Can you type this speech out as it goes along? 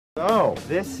Oh,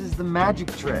 this is the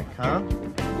magic trick, huh?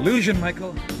 Illusion,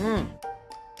 Michael.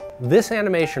 This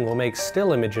animation will make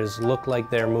still images look like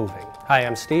they're moving. Hi,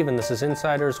 I'm Steve and this is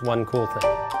Insider's One Cool Thing.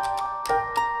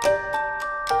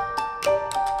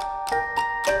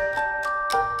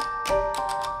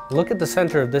 Look at the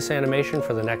center of this animation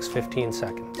for the next 15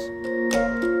 seconds.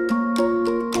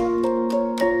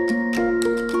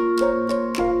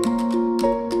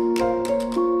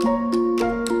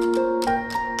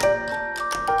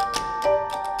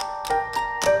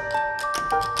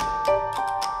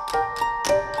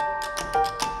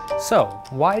 So,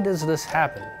 why does this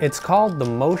happen? It's called the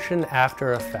motion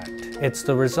after effect. It's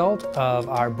the result of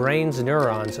our brain's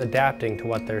neurons adapting to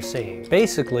what they're seeing.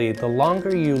 Basically, the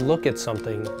longer you look at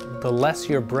something, the less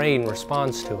your brain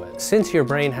responds to it. Since your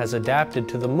brain has adapted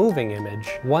to the moving image,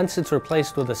 once it's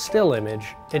replaced with a still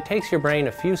image, it takes your brain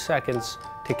a few seconds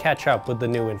to catch up with the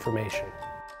new information.